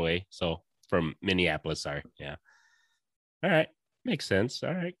 minutes away. So from Minneapolis, sorry. Yeah. All right. Makes sense.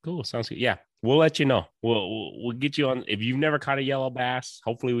 All right, cool. Sounds good. Yeah, we'll let you know. We'll get you on. If you've never caught a yellow bass,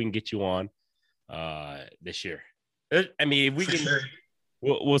 hopefully we can get you on this year. I mean, if we can, sure.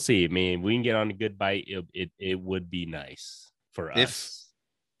 We'll see. I mean, if we can get on a good bite, it would be nice for us.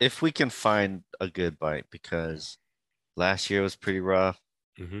 If we can find a good bite, because last year was pretty rough.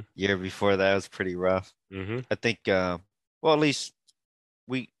 Mm-hmm. Year before that was pretty rough. Mm-hmm. I think at least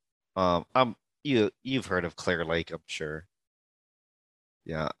we you've heard of Clear Lake, I'm sure.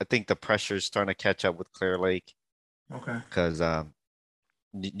 Yeah, I think the pressure is starting to catch up with Clear Lake. Okay. Because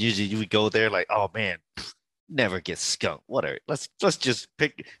usually you would go there like, oh man, never get skunked. Whatever. Let's just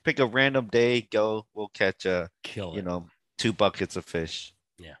pick a random day, go. We'll catch 2 buckets of fish.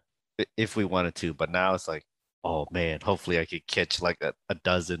 Yeah. If we wanted to, but now it's like, oh man, hopefully I could catch like a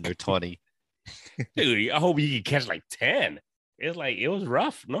dozen or 20. Dude, I hope you could catch like 10. It was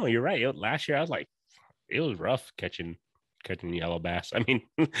rough. No, you're right. Last year I was like, it was rough catching yellow bass. I mean,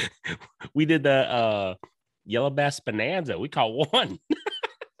 we did the yellow bass bonanza. We caught 1.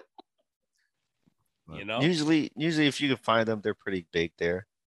 Usually if you can find them, they're pretty big there.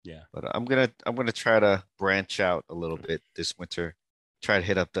 Yeah. But I'm gonna try to branch out a little bit this winter. Try to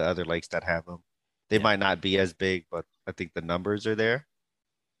hit up the other lakes that have them. They Yeah. might not be as big, but I think the numbers are there.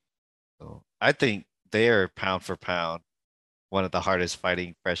 So I think they're pound for pound one of the hardest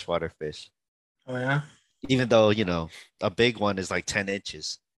fighting freshwater fish. Oh yeah. Even though, a big one is like 10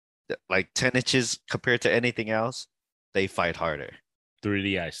 inches. Like 10 inches compared to anything else, they fight harder. Through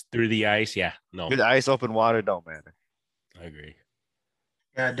the ice. Through the ice. Yeah. No, Good ice, open water don't matter. I agree.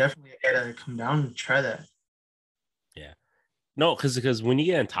 Yeah, definitely. I gotta come down and try that. Yeah. No, because when you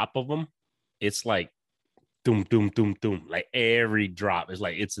get on top of them, it's like doom, doom, doom, doom. Like every drop is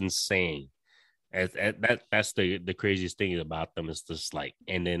like it's insane. That's the craziest thing about them is just like,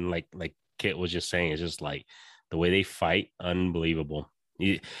 and then like Kit was just saying, it's just like the way they fight, unbelievable.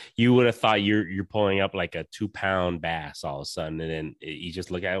 You would have thought you're pulling up like a 2-pound bass all of a sudden, and then you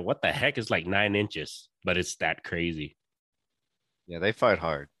just look at it, what the heck is like 9 inches, but it's that crazy. Yeah, they fight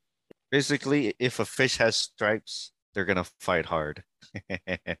hard. Basically, if a fish has stripes, they're gonna fight hard.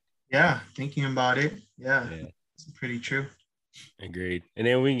 Yeah, thinking about it. Yeah, Yeah. it's pretty true. Agreed. And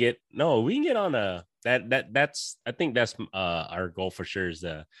then we can get on a that's I think that's our goal for sure is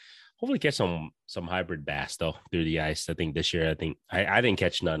to hopefully catch some hybrid bass though through the ice. I think this year I didn't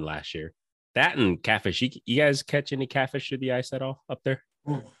catch none last year. That and catfish. You guys catch any catfish through the ice at all up there?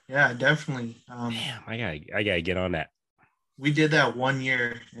 Oh, yeah, definitely. Damn, I gotta get on that. We did that one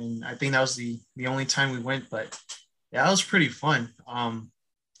year, and I think that was the only time we went. But yeah, that was pretty fun.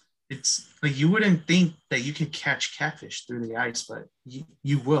 It's like you wouldn't think that you could catch catfish through the ice, but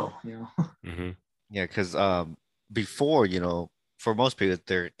you will, you know. Mm-hmm. Yeah, because before, for most people,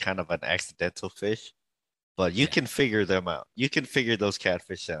 they're kind of an accidental fish, but you Yeah. can figure them out. You can figure those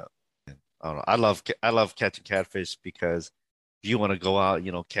catfish out. I don't know. I love catching catfish because if you want to go out,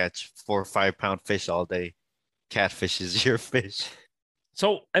 catch 4 or 5 pound fish all day, catfish is your fish.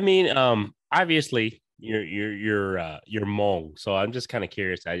 So I mean, obviously you're Hmong. So I'm just kind of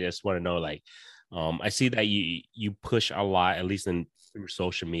curious. I just want to know, like, I see that you push a lot, at least in through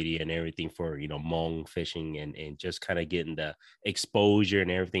social media and everything for Hmong fishing and just kind of getting the exposure and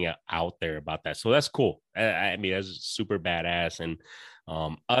everything out there about that. So that's cool. I mean, that's super badass. And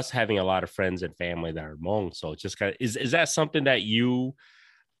us having a lot of friends and family that are Hmong. So it's just kind of is that something that you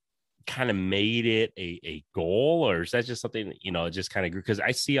kind of made it a goal, or is that just something just kind of grew? Because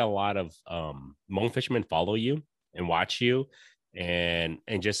I see a lot of Hmong fishermen follow you and watch you and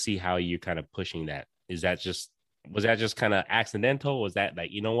just see how you kind of pushing that. Was that just kind of accidental? Was that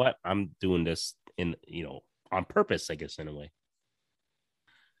like, what, I'm doing this in on purpose, I guess, in a way?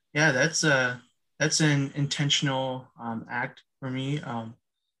 Yeah, that's an intentional act for me.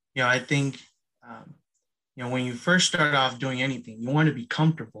 I think um, when you first start off doing anything, you want to be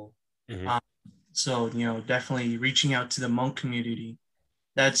comfortable. Mm-hmm. Um, so definitely reaching out to the monk community.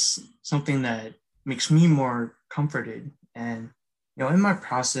 That's something that makes me more comforted. And in my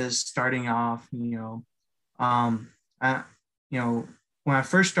process, starting off, I, when I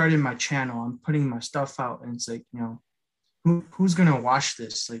first started my channel, I'm putting my stuff out, and it's like, who's gonna watch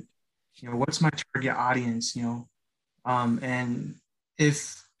this? Like, what's my target audience? And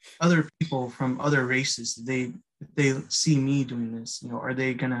if other people from other races, if they see me doing this, are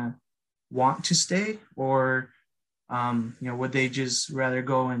they gonna want to stay, or would they just rather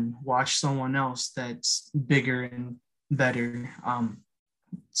go and watch someone else that's bigger and better?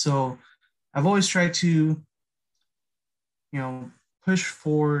 So I've always tried to, push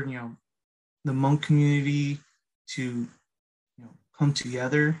for, the monk community to, come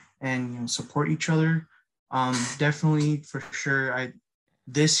together and, support each other. Definitely for sure.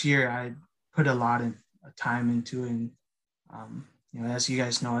 This year I put a lot of time into it. And, as you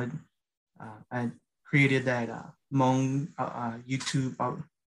guys know, I created that Hmong YouTube,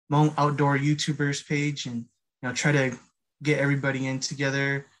 Hmong outdoor YouTubers page, and try to get everybody in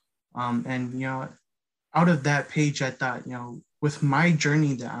together. And out of that page, I thought, with my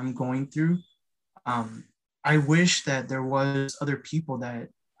journey that I'm going through, I wish that there was other people that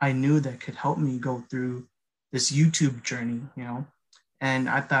I knew that could help me go through this YouTube journey, And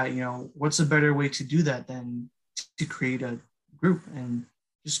I thought, what's a better way to do that than to create a group and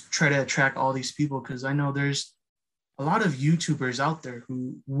just try to attract all these people? Because I know there's a lot of YouTubers out there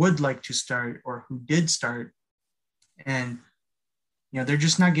who would like to start or who did start, and they're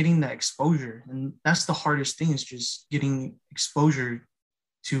just not getting that exposure. And that's the hardest thing, is just getting exposure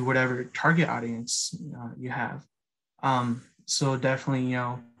to whatever target audience you have. So definitely,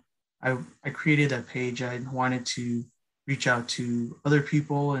 I created that page. I wanted to reach out to other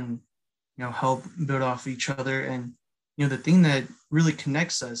people and, help build off each other. And, the thing that really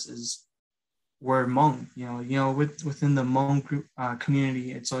connects us is we're Hmong, within the Hmong group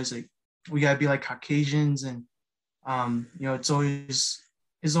community, it's always like we gotta be like Caucasians, and it's always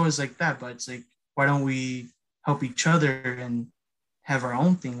like that. But it's like, why don't we help each other and have our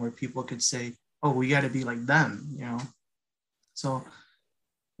own thing where people could say, oh, we got to be like them. So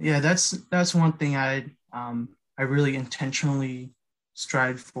yeah, that's one thing I really intentionally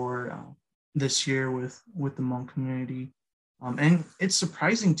strive for this year with the Hmong community. And it's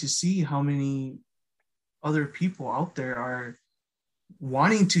surprising to see how many other people out there are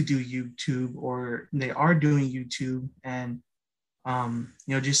wanting to do YouTube, or they are doing YouTube, and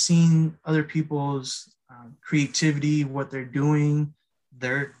just seeing other people's creativity, what they're doing,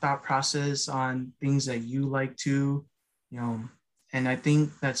 their thought process on things that you like to, and I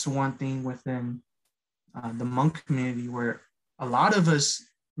think that's one thing within the Hmong community where a lot of us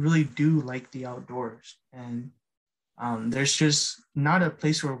really do like the outdoors, and there's just not a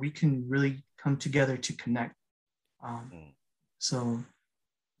place where we can really come together to connect. So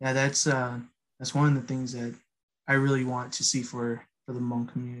yeah, that's one of the things that I really want to see for the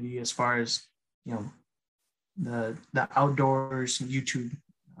Hmong community, as far as the outdoors YouTube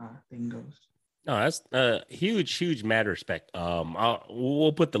thing goes. No, that's a huge mad respect.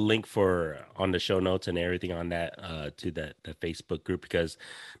 We'll put the link on the show notes and everything on that to the Facebook group, because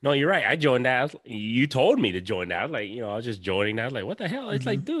no, you're right. I joined that. You told me to join that. I was like, I was just joining that. I was like, what the hell? It's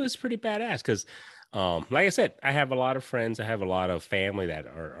like, dude, it's pretty badass. Because like I said, I have a lot of friends. I have a lot of family that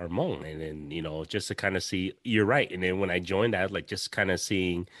are Hmong, and then just to kind of see. You're right. And then when I joined that, like just kind of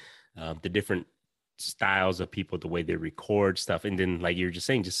seeing the different styles of people, the way they record stuff, and then like you're just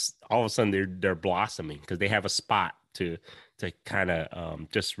saying, just all of a sudden they're blossoming because they have a spot to kind of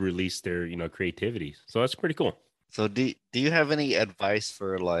just release their creativity. So that's pretty cool. So do you have any advice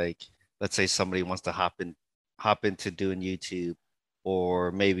for, like, let's say somebody wants to hop into doing YouTube,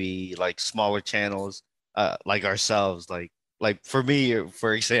 or maybe like smaller channels like ourselves, like for me,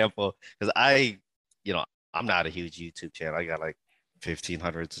 for example, because I'm not a huge YouTube channel. I got like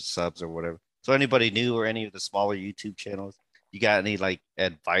 1,500 subs or whatever. So anybody new or any of the smaller YouTube channels, you got any like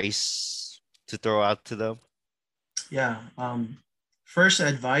advice to throw out to them? Yeah. First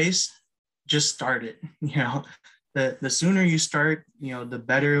advice, just start it. The sooner you start, the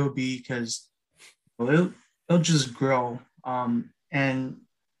better it'll be, because it'll just grow. And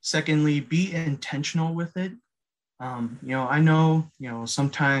secondly, be intentional with it. I know,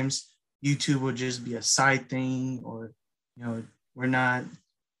 sometimes YouTube will just be a side thing, or, we're not,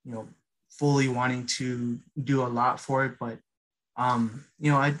 fully wanting to do a lot for it. But,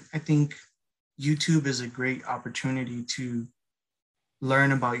 I think YouTube is a great opportunity to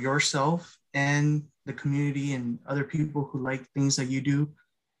learn about yourself and the community and other people who like things that you do.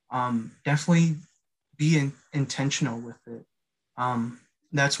 Definitely be intentional with it.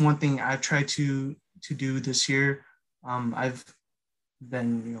 That's one thing I've tried to do this year. I've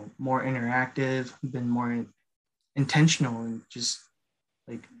been, more interactive, been more intentional, and just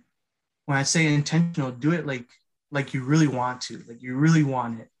like, when I say intentional, do it like you really want to, like you really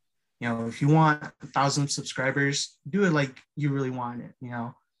want it. If you want 1,000 subscribers, do it like you really want it.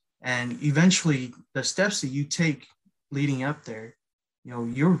 And eventually the steps that you take leading up there,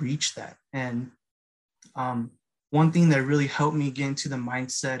 you'll reach that. And one thing that really helped me get into the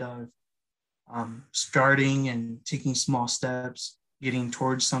mindset of starting and taking small steps, getting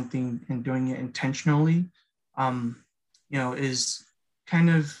towards something and doing it intentionally, is kind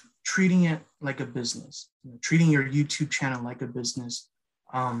of treating it like a business, treating your YouTube channel like a business.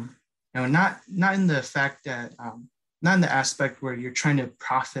 Not in the fact that, not in the aspect where you're trying to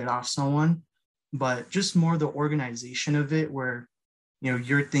profit off someone, but just more the organization of it, where,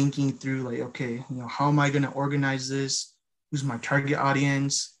 you're thinking through like, okay, how am I going to organize this? Who's my target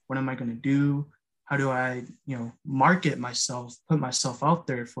audience? What am I going to do? How do I, market myself, put myself out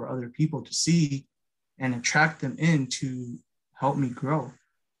there for other people to see and attract them in to help me grow?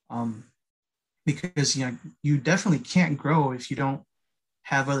 Because, you definitely can't grow if you don't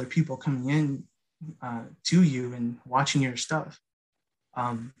have other people coming in to you and watching your stuff.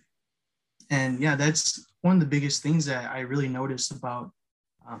 And yeah, that's one of the biggest things that I really noticed about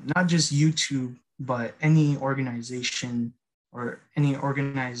not just YouTube, but any organization or any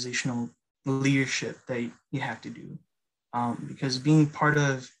organizational leadership that you have to do. Because being part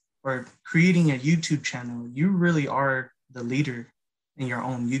of or creating a YouTube channel, you really are the leader in your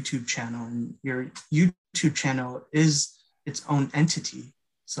own YouTube channel, and your YouTube channel is its own entity.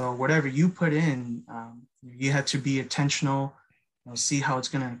 So whatever you put in, you have to be intentional, see how it's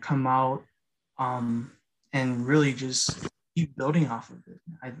going to come out, and really just keep building off of it.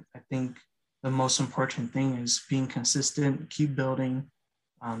 I think the most important thing is being consistent, keep building,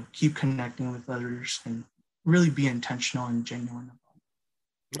 keep connecting with others, and really be intentional and genuine about it.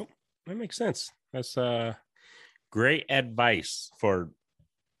 Nope, that makes sense. That's great advice for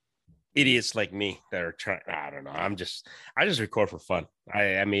idiots like me that are trying. I don't know. I just record for fun.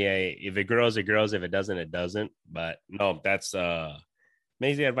 I mean, if it grows, it grows. If it doesn't, it doesn't. But no, that's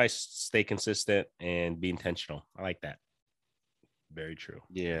amazing advice. Stay consistent and be intentional. I like that. Very true.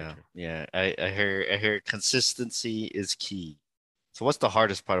 Yeah, Very true. yeah. I hear consistency is key. So what's the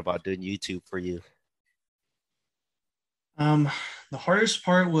hardest part about doing YouTube for you? The hardest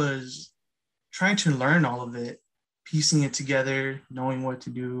part was trying to learn all of it, piecing it together, knowing what to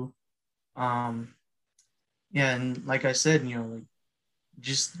do. Um, yeah, and like I said, like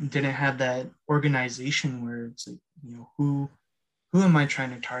just didn't have that organization where it's like, who am I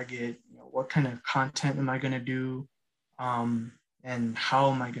trying to target? What kind of content am I going to do? And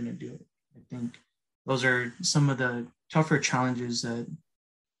how am I going to do it? I think those are some of the tougher challenges that,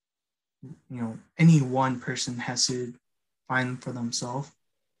 any one person has to find for themselves.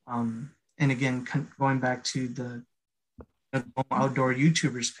 And again, going back to the outdoor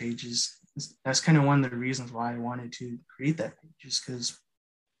YouTubers pages, that's kind of one of the reasons why I wanted to create that page, just because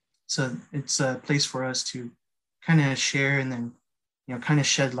it's a place for us to kind of share and then, kind of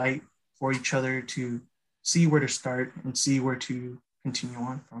shed light for each other to see where to start and see where to continue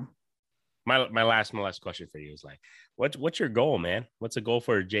on from. My last question for you is like, what's your goal, man? What's the goal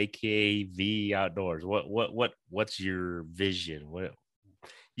for JKV Outdoors? What's your vision? What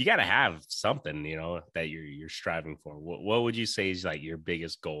you got to have something, that you're striving for. What would you say is like your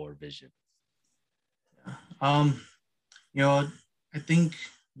biggest goal or vision? I think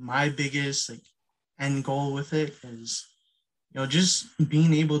my biggest end goal with it is, just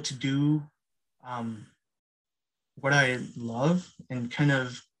being able to do what I love and kind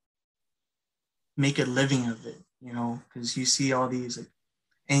of make a living of it, because you see all these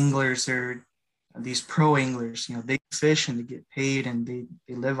anglers or these pro anglers, they fish and they get paid and they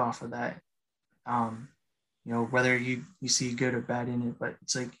live off of that. Whether you see good or bad in it, but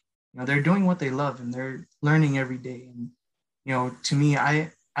it's like, they're doing what they love and they're learning every day. And, to me,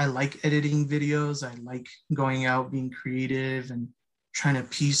 I like editing videos. I like going out, being creative and trying to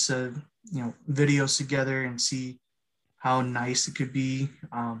piece videos together and see how nice it could be.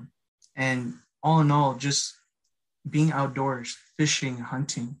 And all in all, just being outdoors, fishing,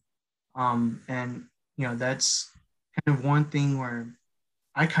 hunting. And, that's kind of one thing where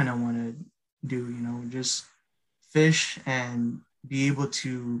I kind of want to do, just fish and be able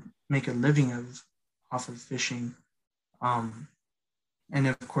to make a living off of fishing. And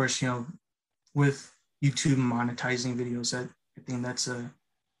of course, with YouTube monetizing videos, I think that's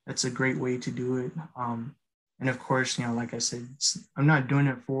a great way to do it. And of course, like I said, I'm not doing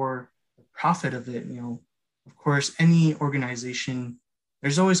it for the profit of it. Of course, any organization,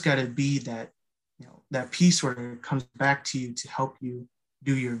 there's always got to be that, that piece where it comes back to you to help you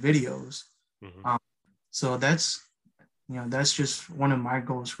do your videos. Mm-hmm. So that's just one of my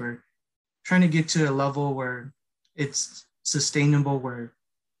goals, where trying to get to a level where it's sustainable, where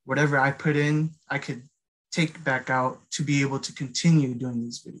whatever I put in, I could take back out to be able to continue doing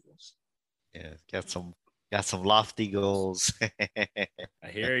these videos. Yeah, got some lofty goals. I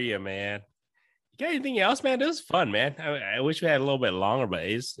hear you, man. You got anything else, man? This was fun, man. I wish we had a little bit longer, but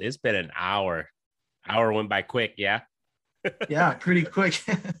it's been an hour. Hour went by quick, yeah. Yeah, pretty quick.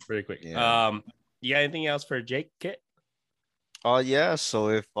 Pretty quick. Yeah. You got anything else for Jake, Kit? Yeah. So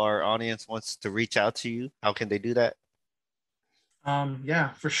if our audience wants to reach out to you, how can they do that?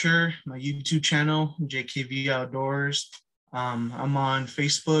 Yeah, for sure. My YouTube channel, JKV Outdoors. I'm on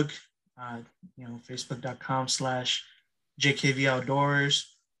Facebook, facebook.com/JKV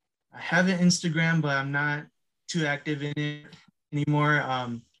Outdoors. I have an Instagram, but I'm not too active in it anymore.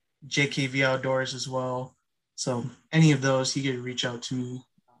 JKV Outdoors as well. So any of those, you can reach out to me.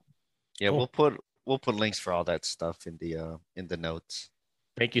 Yeah, cool. We'll put links for all that stuff in the notes.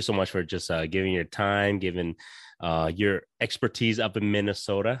 Thank you so much for just giving your time, giving your expertise up in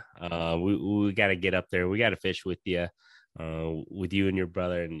Minnesota. We got to get up there. We got to fish with you and your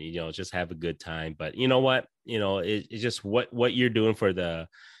brother, and just have a good time. But you know what? It's just what you're doing for the,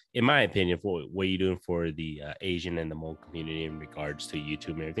 in my opinion, for what you're doing for the Asian and the Hmong community in regards to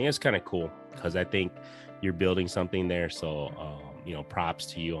YouTube and everything. It's kind of cool, because I think you're building something there. So, props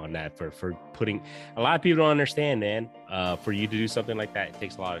to you on that for putting, a lot of people don't understand, man, for you to do something like that, it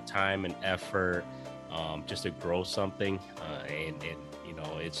takes a lot of time and effort, just to grow something. And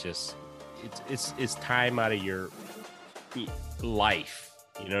it's just, it's time out of your life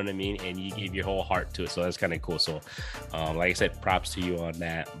You know what I mean? And you gave your whole heart to it. So that's kind of cool. So like I said, props to you on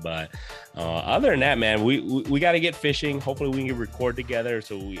that. But other than that, man, we got to get fishing. Hopefully we can record together.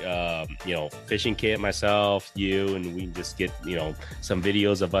 So we, you know, fishing kit, myself, you, and we can just get, you know, some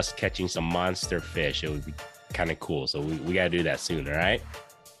videos of us catching some monster fish. It would be kind of cool. So we got to do that soon. All right.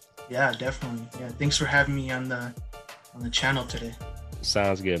 Yeah, definitely. Yeah. Thanks for having me on the channel today.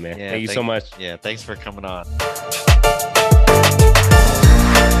 Sounds good, man. Yeah, Thank you so much. Yeah. Thanks for coming on.